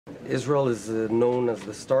Israel is known as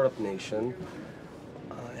the startup nation,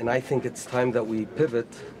 and I think it's time that we pivot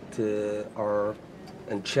to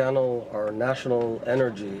and channel our national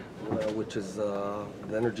energy, which is the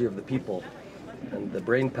energy of the people and the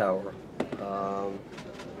brain power,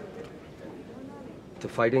 to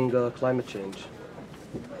fighting climate change.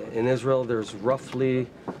 In Israel, there's roughly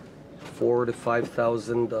 4,000 to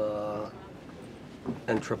 5,000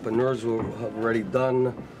 entrepreneurs who have already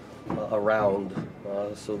done around,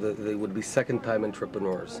 so that they would be second-time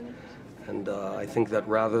entrepreneurs. And I think that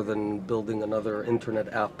rather than building another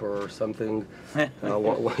internet app or something, they're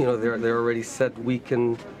already said we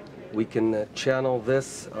can channel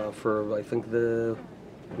this for, I think, the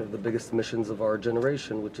biggest missions of our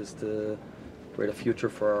generation, which is to create a future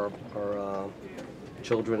for our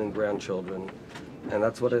children and grandchildren. And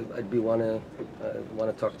that's what I'd want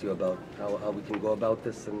to talk to you about, how we can go about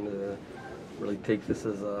this and really take this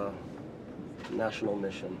as a national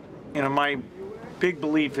mission. My big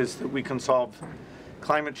belief is that we can solve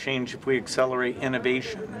climate change if we accelerate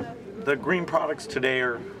innovation. The green products today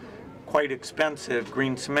are quite expensive,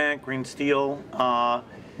 green cement, green steel,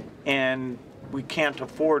 and we can't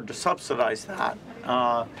afford to subsidize that.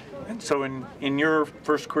 And so in your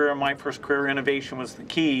first career, my first career, innovation was the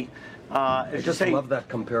key. I just love that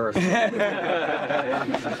comparison.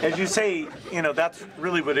 As you say, that's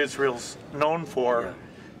really what Israel's known for. Yeah.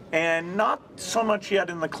 And not so much yet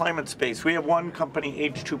in the climate space. We have one company,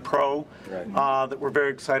 H2 Pro, right, that we're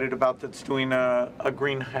very excited about, that's doing a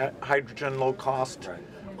green hydrogen low-cost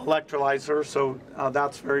electrolyzer, so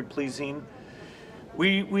that's very pleasing.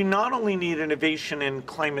 We not only need innovation in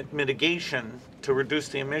climate mitigation to reduce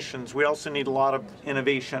the emissions, we also need a lot of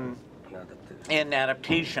innovation in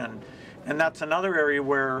adaptation. And that's another area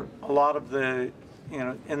where a lot of the,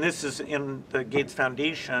 and this is in the Gates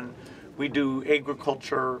Foundation, we do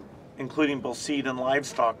agriculture, including both seed and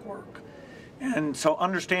livestock work. And so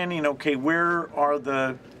understanding, okay, where are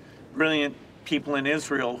the brilliant people in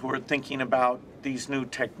Israel who are thinking about these new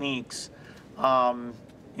techniques?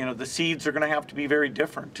 The seeds are going to have to be very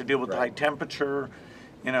different to deal with high temperature.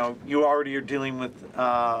 You already are dealing with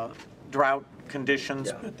drought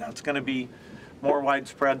conditions, but that's going to be more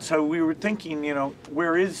widespread. So we were thinking,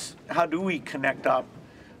 how do we connect up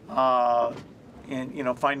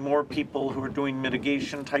and find more people who are doing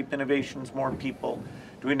mitigation type innovations, more people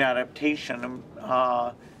doing adaptation.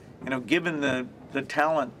 Given the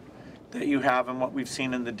talent that you have and what we've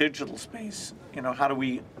seen in the digital space, how do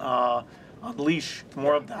we unleash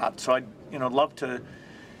more of that? So I'd love to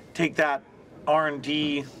take that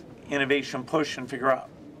R&D innovation push and figure out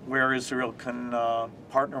where Israel can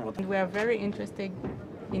partner with them. We are very interested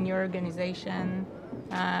in your organization,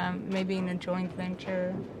 maybe in a joint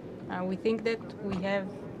venture. We think that we have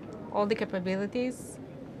all the capabilities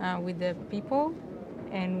with the people,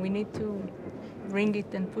 and we need to bring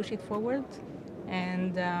it and push it forward.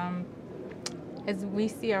 And as we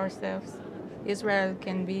see ourselves, Israel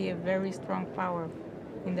can be a very strong power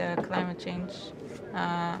in the climate change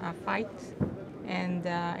fight. And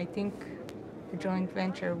I think a joint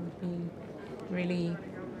venture would be really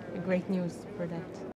great news for that.